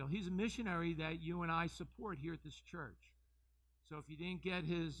from Israel. He's a missionary that you and I support here at this church. So if you didn't get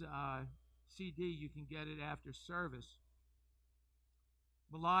his CD, you can get it after service.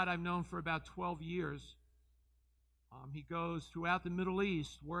 Milad I've known for about 12 years. He goes throughout the Middle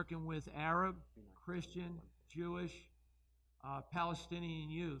East working with Arab, Christian, Jewish, Palestinian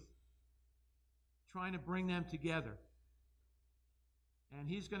youth, trying to bring them together. And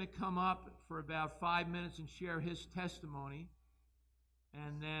he's going to come up for about 5 minutes and share his testimony.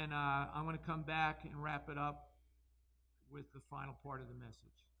 And then I'm going to come back and wrap it up with the final part of the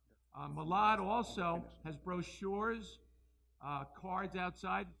message. Milad also has brochures, cards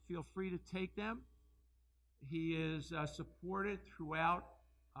outside. Feel free to take them. He is supported throughout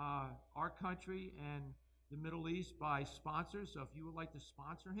our country and the Middle East by sponsors. So if you would like to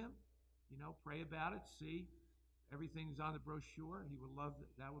sponsor him, pray about it. See, everything's on the brochure. He would love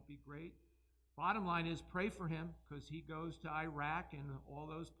that. That would be great. Bottom line is pray for him because he goes to Iraq and all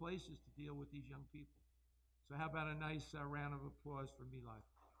those places to deal with these young people. So how about a nice round of applause for Milad?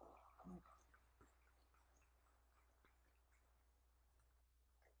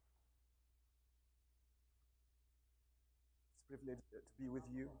 It's a privilege to be with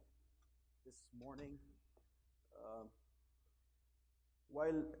you this morning. Uh,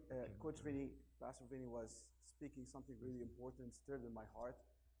 while Coach Vinny, Pastor Vinny was speaking, something really important stirred in my heart.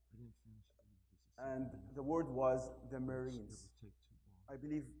 And the word was the Marines. I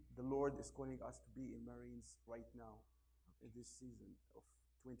believe the Lord is calling us to be in Marines right now in this season of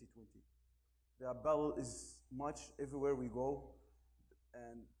 2020. The battle is much everywhere we go.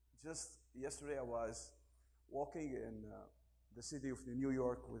 And just yesterday I was walking in the city of New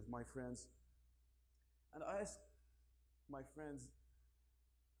York with my friends. And I asked my friends,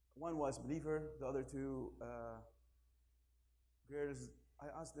 one was believer, the other two girls, I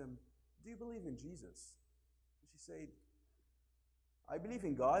asked them, do you believe in Jesus? And she said, I believe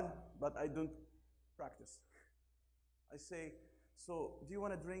in God, but I don't practice. I say, so do you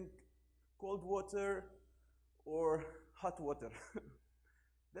want to drink cold water or hot water?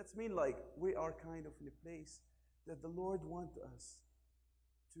 That's mean like we are kind of in a place that the Lord wants us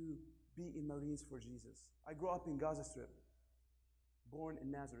to be in Marines for Jesus. I grew up in Gaza Strip, born in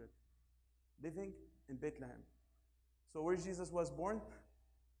Nazareth, living in Bethlehem. So where Jesus was born?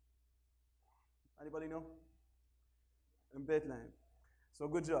 Anybody know? In Bethlehem. So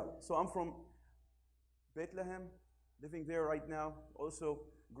good job. So I'm from Bethlehem, living there right now. Also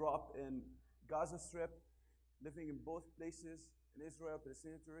grew up in Gaza Strip, living in both places, in Israel,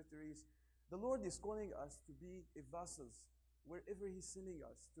 Palestinian territories. The Lord is calling us to be a vessels wherever He's sending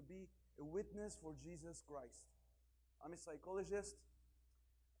us, to be a witness for Jesus Christ. I'm a psychologist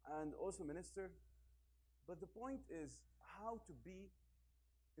and also minister. But the point is how to be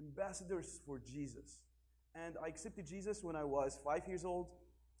ambassadors for Jesus. And I accepted Jesus when I was 5 years old.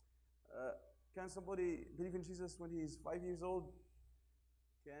 Can somebody believe in Jesus when he is 5 years old?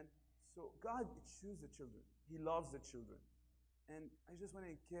 Can? So God chooses the children. He loves the children. And I just want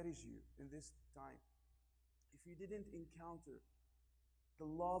to encourage you in this time. If you didn't encounter the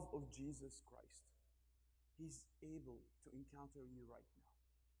love of Jesus Christ, He's able to encounter you right now.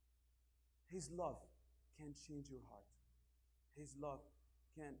 His love can change your heart. His love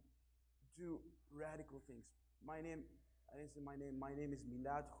can do radical things. My name, I didn't say my name. My name is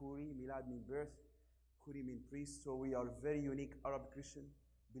Milad Khoury. Milad means birth. Khoury means priest. So we are very unique Arab Christian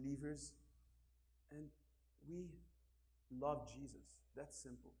believers. And we love Jesus. That's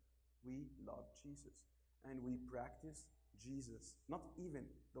simple. We love Jesus. And we practice Jesus. Not even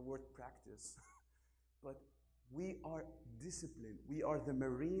the word practice, but we are disciplined. We are the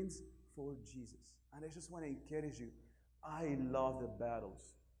Marines for Jesus. And I just want to encourage you. I love the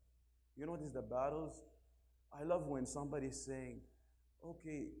battles. You know what is the battles? I love when somebody is saying,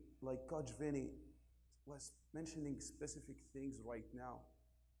 okay, like Coach Vinny was mentioning specific things right now,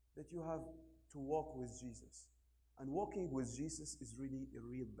 that you have to walk with Jesus. And walking with Jesus is really a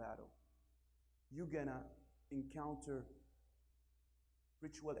real battle. You're gonna encounter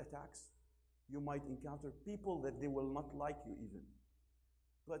ritual attacks. You might encounter people that they will not like you even.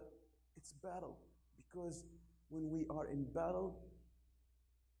 But it's battle, because when we are in battle,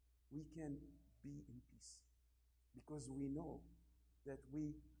 we can be in peace, because we know that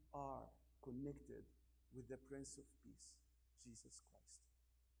we are connected with the Prince of Peace, Jesus Christ.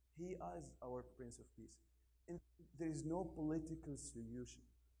 He is our Prince of Peace. And there is no political solution.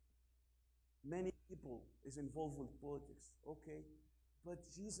 Many people is involved with politics, okay? But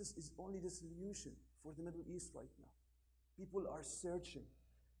Jesus is only the solution for the Middle East right now. People are searching.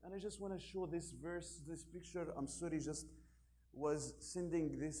 And I just want to show this verse, this picture. I'm sorry, just was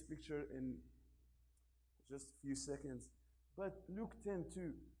sending this picture in just a few seconds. But Luke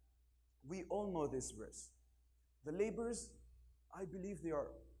 10:2, we all know this verse. The laborers, I believe they are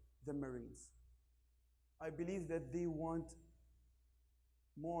the Marines. I believe that they want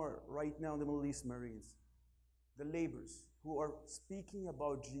more right now in the Middle East Marines. The laborers who are speaking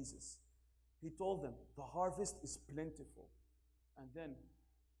about Jesus. He told them, the harvest is plentiful. And then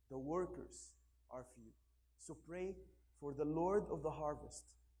the workers are few. So pray for the Lord of the harvest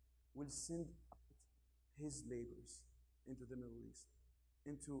will send His laborers into the Middle East,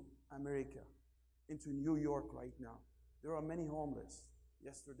 into America, into New York right now. There are many homeless.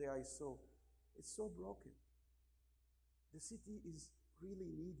 Yesterday I saw, it's so broken. The city is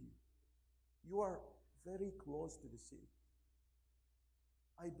really need you. You are very close to the city.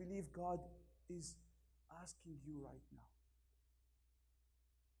 I believe God is asking you right now.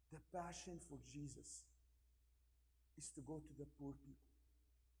 The passion for Jesus is to go to the poor people.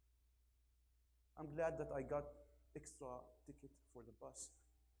 I'm glad that I got extra ticket for the bus.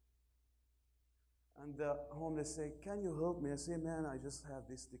 And the homeless say, "Can you help me?" I say, "Man, I just have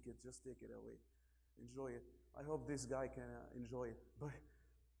this ticket. Just take it away. Enjoy it. I hope this guy can enjoy it." But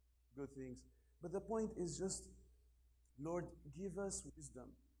good things. But the point is just, Lord, give us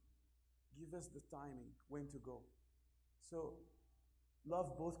wisdom. Give us the timing when to go. So,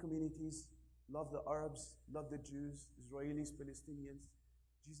 love both communities. Love the Arabs. Love the Jews, Israelis, Palestinians.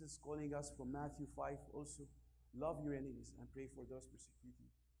 Jesus calling us from Matthew 5 also. Love your enemies and pray for those persecuting.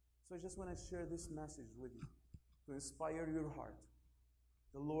 So I just want to share this message with you to inspire your heart.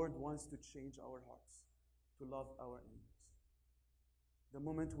 The Lord wants to change our hearts to love our enemies. The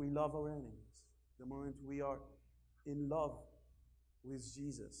moment we love our enemies, the moment we are in love with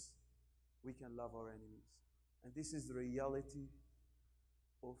Jesus, we can love our enemies. And this is the reality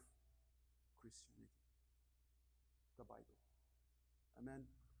of Christianity, the Bible. Amen.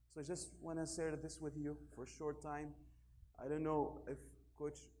 So I just want to share this with you for a short time. I don't know if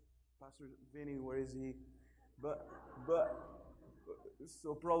Coach Pastor Vinny, where is he? But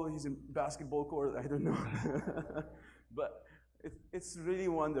so probably he's in basketball court. I don't know. But it's really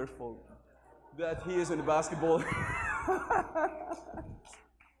wonderful that he is in basketball.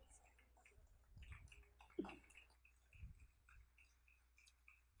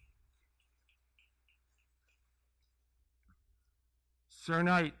 Sir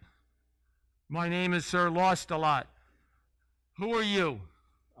Knight, my name is Sir Lost a Lot. Who are you?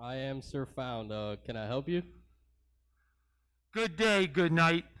 I am Sir Found. Can I help you? Good day, good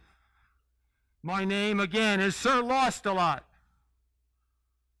night. My name again is Sir Lost a Lot.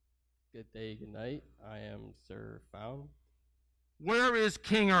 Good day, good night. I am Sir Found. Where is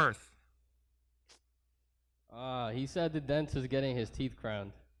King Earth? He said the dentist is getting his teeth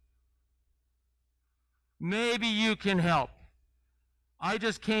crowned. Maybe you can help. I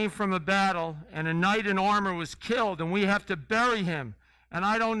just came from a battle, and a knight in armor was killed, and we have to bury him. And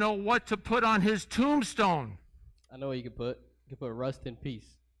I don't know what to put on his tombstone. I know what you could put. You could put "Rust in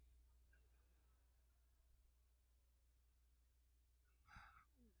Peace."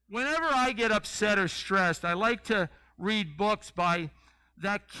 Whenever I get upset or stressed, I like to read books by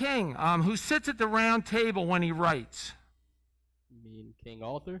that king who sits at the round table when he writes. You mean King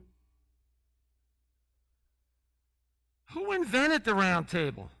Arthur? Who invented the round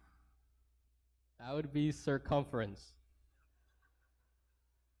table? That would be Circumference.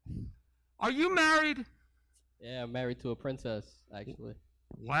 Are you married? Yeah, I'm married to a princess, actually.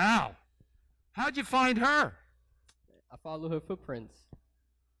 Wow. How'd you find her? I follow her footprints.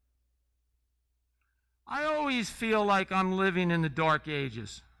 I always feel like I'm living in the Dark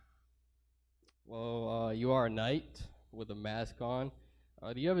Ages. Well, you are a knight with a mask on.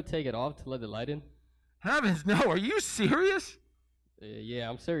 Do you ever take it off to let the light in? Heavens, no. Are you serious? Yeah,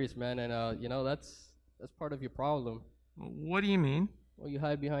 I'm serious, man. And, that's part of your problem. What do you mean? Well, you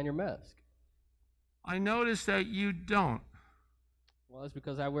hide behind your mask. I noticed that you don't. Well, that's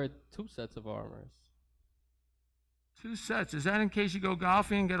because I wear 2 sets of armors. 2 sets. Is that in case you go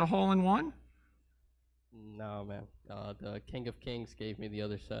golfing and get a hole in one? No, man. The King of Kings gave me the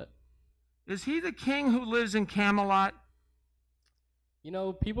other set. Is he the king who lives in Camelot?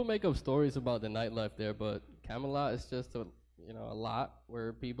 People make up stories about the nightlife there, but Camelot is just a lot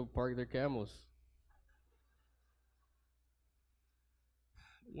where people park their camels.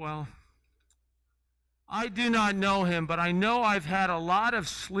 Well, I do not know him, but I know I've had a lot of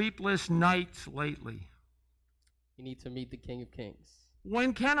sleepless nights lately. You need to meet the King of Kings.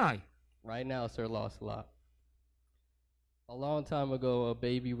 When can I? Right now, Sir Lost a Lot. A long time ago, a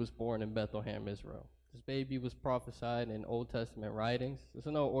baby was born in Bethlehem, Israel. This baby was prophesied in Old Testament writings. This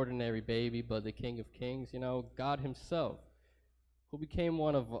is no ordinary baby, but the King of Kings, God himself, who became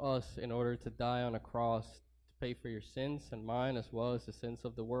one of us in order to die on a cross to pay for your sins and mine, as well as the sins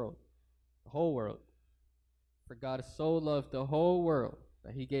of the world, the whole world. For God so loved the whole world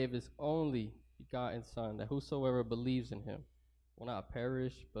that he gave his only begotten Son, that whosoever believes in him will not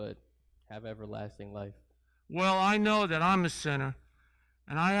perish, but have everlasting life. Well, I know that I'm a sinner,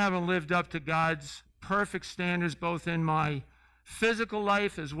 and I haven't lived up to God's perfect standards, both in my physical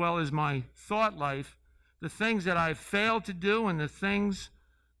life as well as my thought life, the things that I've failed to do and the things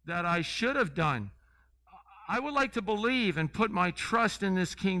that I should have done. I would like to believe and put my trust in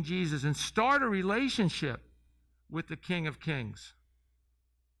this King Jesus and start a relationship with the King of Kings.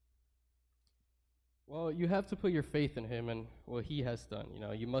 Well, you have to put your faith in him and what he has done.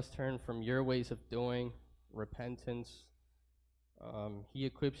 You must turn from your ways of doing, repentance, He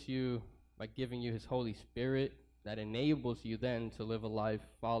equips you by giving you his Holy Spirit that enables you then to live a life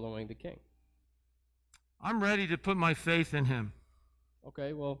following the King. I'm ready to put my faith in him.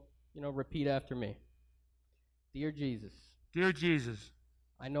 Okay, well, repeat after me. Dear Jesus, Dear Jesus,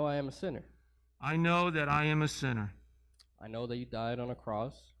 I know I am a sinner. I know that I am a sinner. I know that you died on a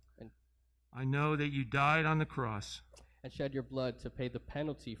cross I know that you died on the cross and shed your blood to pay the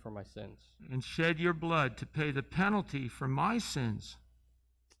penalty for my sins. and shed your blood to pay the penalty for my sins.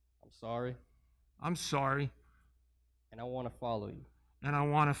 I'm sorry, I'm sorry, and I want to follow you. and I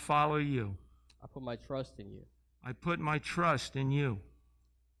want to follow you. I put my trust in you. I put my trust in you.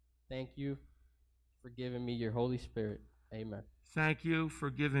 Thank you for giving me your Holy Spirit. Amen. Thank you for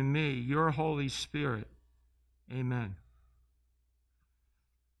giving me your Holy Spirit. Amen.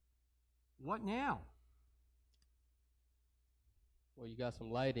 What now? Well, you got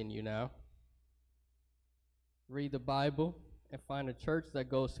some light in you now. Read the Bible and find a church that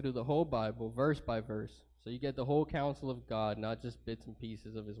goes through the whole Bible, verse by verse. So you get the whole counsel of God, not just bits and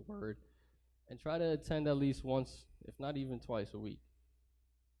pieces of his word. And try to attend at least once, if not even twice a week.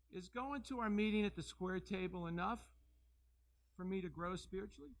 Is going to our meeting at the square table enough for me to grow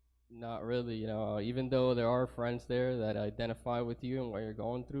spiritually? Not really, even though there are friends there that identify with you and what you're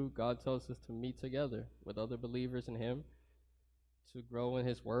going through, God tells us to meet together with other believers in him, to grow in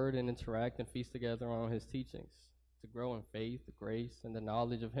his word and interact and feast together on his teachings, to grow in faith, grace, and the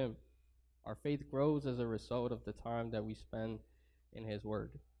knowledge of him. Our faith grows as a result of the time that we spend in his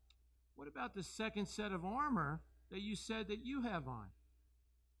word. What about the second set of armor that you said that you have on?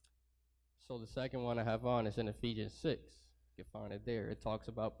 So the second one I have on is in Ephesians 6. You can find it there. It talks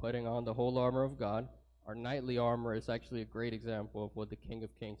about putting on the whole armor of God. Our knightly armor is actually a great example of what the King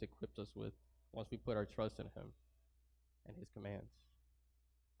of Kings equipped us with once we put our trust in him and his commands.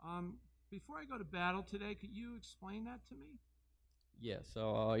 Before I go to battle today, could you explain that to me? Yeah,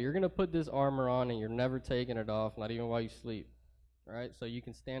 so you're going to put this armor on and you're never taking it off, not even while you sleep. All right, so you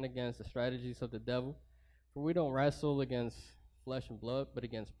can stand against the strategies of the devil. For we don't wrestle against flesh and blood, but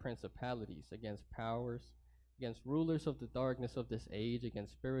against principalities, against powers, against rulers of the darkness of this age,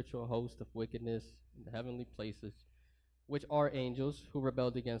 against spiritual hosts of wickedness in the heavenly places, which are angels who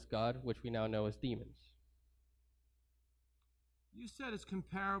rebelled against God, which we now know as demons. You said it's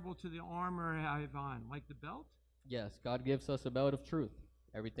comparable to the armor I have on, like the belt? Yes, God gives us a belt of truth.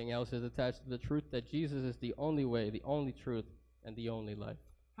 Everything else is attached to the truth that Jesus is the only way, the only truth, and the only life.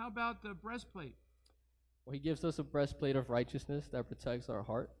 How about the breastplate? Well, he gives us a breastplate of righteousness that protects our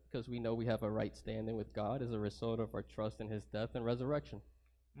heart because we know we have a right standing with God as a result of our trust in his death and resurrection.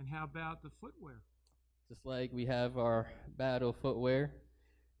 And how about the footwear? Just like we have our battle footwear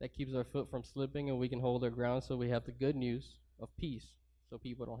that keeps our foot from slipping and we can hold our ground, so we have the good news of peace so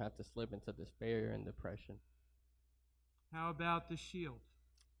people don't have to slip into despair and depression. How about the shield?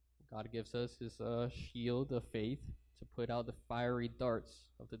 God gives us his shield of faith to put out the fiery darts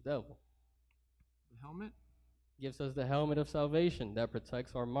of the devil. The helmet? Gives us the helmet of salvation that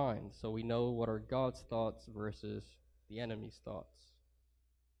protects our minds so we know what are God's thoughts versus the enemy's thoughts.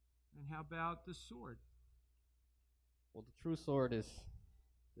 And how about the sword? Well, the true sword is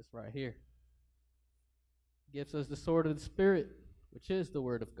this right here. Gives us the sword of the Spirit, which is the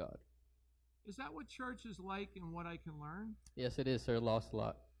word of God. Is that what church is like and what I can learn? Yes, it is, sir. Lost a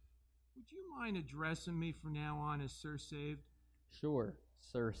lot. Would you mind addressing me from now on as Sir Saved? Sure,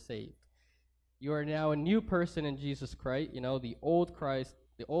 sir, saved. You are now a new person in Jesus Christ. The old Christ,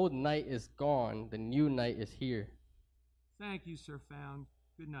 the old night is gone. The new night is here. Thank you, Sir Found.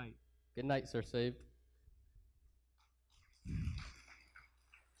 Good night. Good night, sir, saved.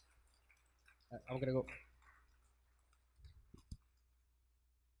 I'm going to go.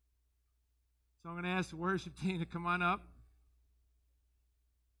 So I'm going to ask the worship team to come on up.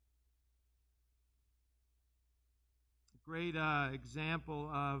 A great example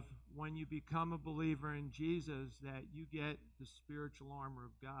of when you become a believer in Jesus that you get the spiritual armor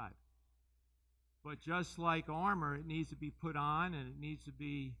of God. But just like armor, it needs to be put on and it needs to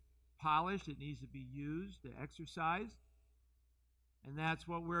be polished. It needs to be used, exercised. And that's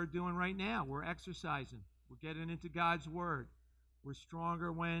what we're doing right now. We're exercising. We're getting into God's Word. We're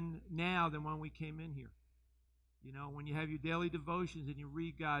stronger now than when we came in here. When you have your daily devotions and you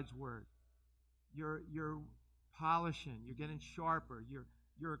read God's Word, you're polishing, you're getting sharper,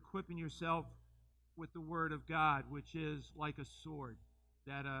 you're equipping yourself with the Word of God, which is like a sword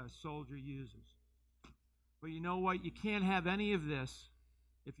that a soldier uses. But you know what? You can't have any of this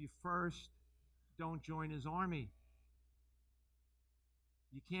if you first don't join his army.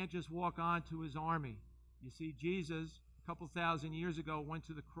 You can't just walk on to his army. You see, Jesus, a couple thousand years ago, went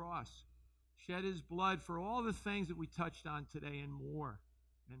to the cross. shed his blood for all the things that we touched on today and more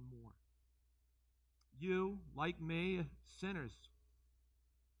and more. You, like me, sinners,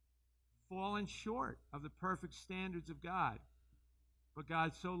 fallen short of the perfect standards of God. But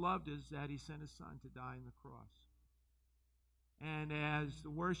God so loved us that he sent his son to die on the cross. And as the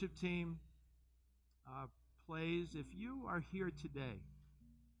worship team plays, if you are here today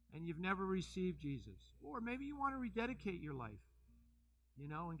and you've never received Jesus, or maybe you want to rededicate your life,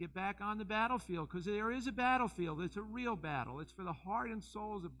 and get back on the battlefield, because there is a battlefield. It's a real battle. It's for the heart and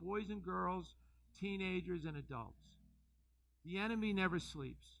souls of boys and girls, teenagers and adults. The enemy never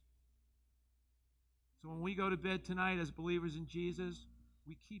sleeps. So when we go to bed tonight as believers in Jesus,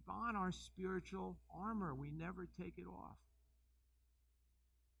 we keep on our spiritual armor. We never take it off.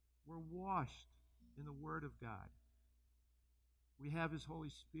 We're washed in the Word of God. We have his Holy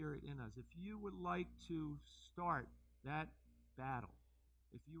Spirit in us. If you would like to start that battle,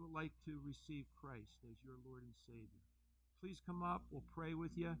 if you would like to receive Christ as your Lord and Savior, please come up. We'll pray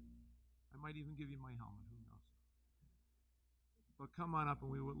with you. I might even give you my helmet. Who knows? But come on up,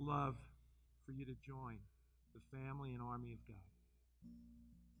 and we would love for you to join the family and army of God.